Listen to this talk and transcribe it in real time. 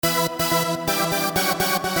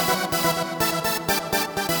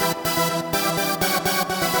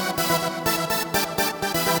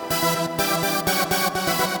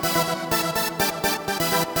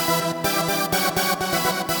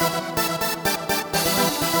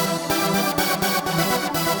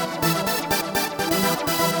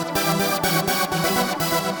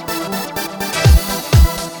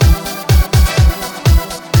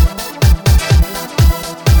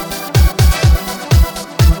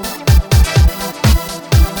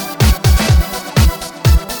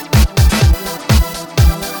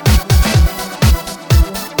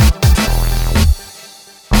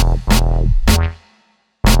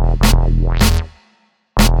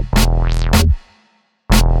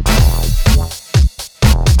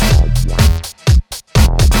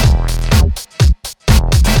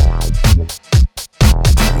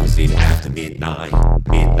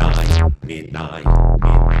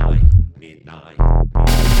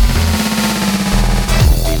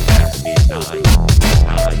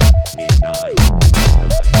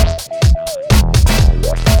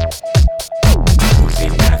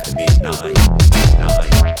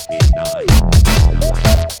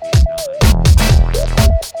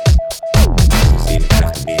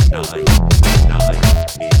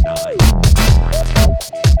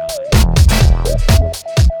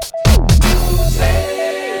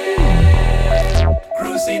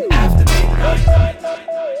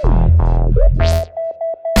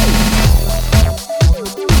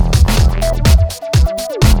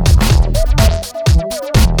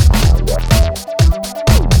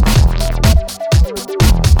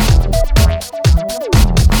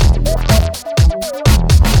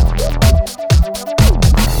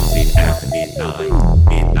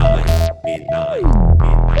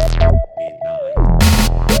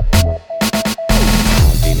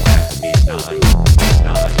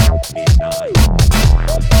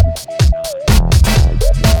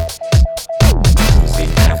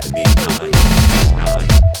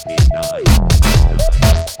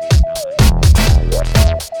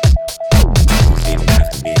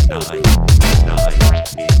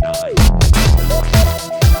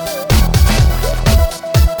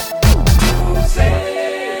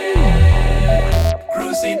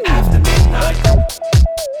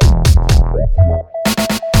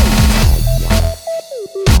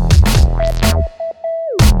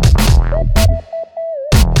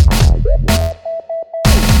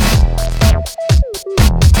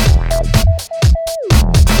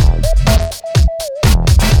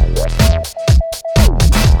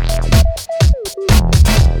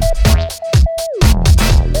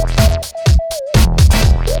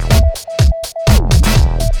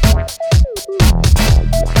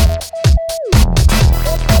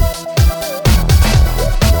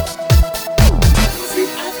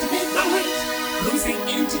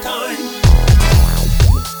time.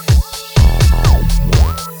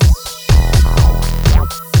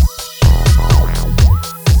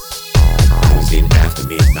 Cruising after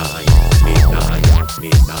midnight, midnight,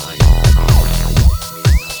 midnight.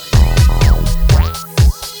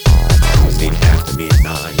 Cruising after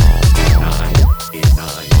midnight, midnight,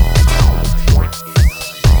 midnight.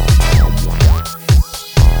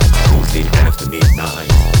 Cruising after midnight,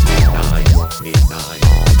 midnight, midnight.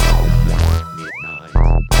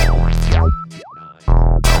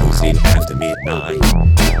 Cruising after midnight,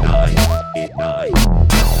 midnight, midnight.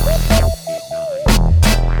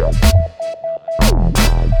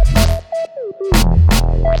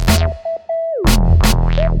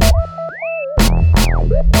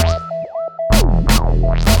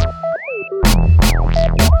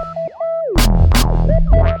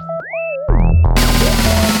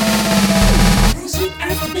 Cruising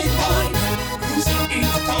after midnight, cruising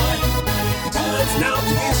into time. The time's now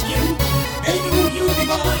to ask you, baby, will you be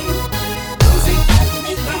mine? Cruising after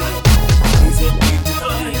midnight, cruising into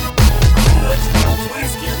time. The time's now to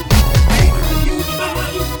ask you, baby, will you be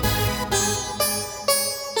mine?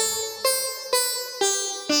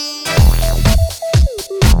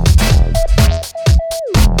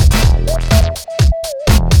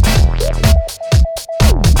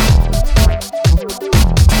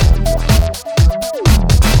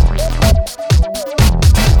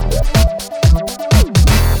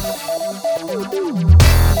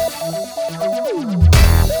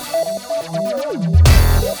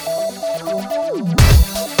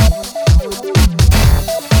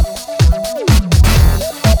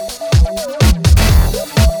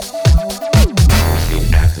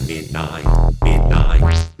 Midnight, midnight,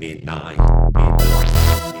 midnight, midnight.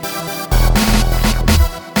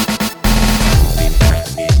 Cruising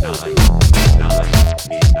after midnight, midnight,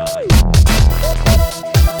 midnight.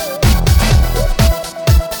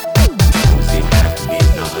 Cruising after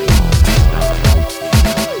midnight, midnight,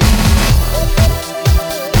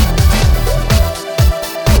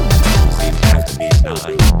 cruising after midnight,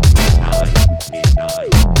 midnight,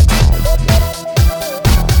 midnight.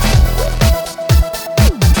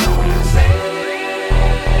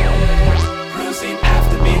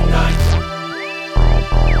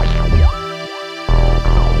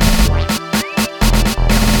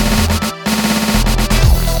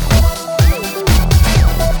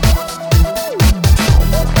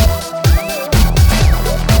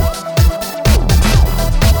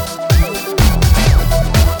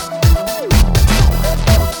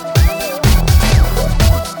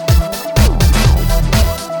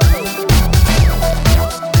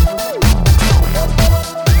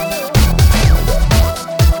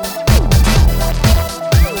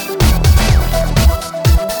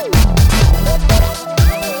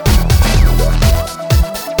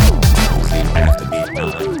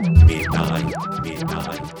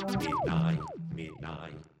 Midnight, midnight,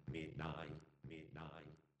 midnight, midnight,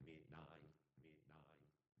 midnight.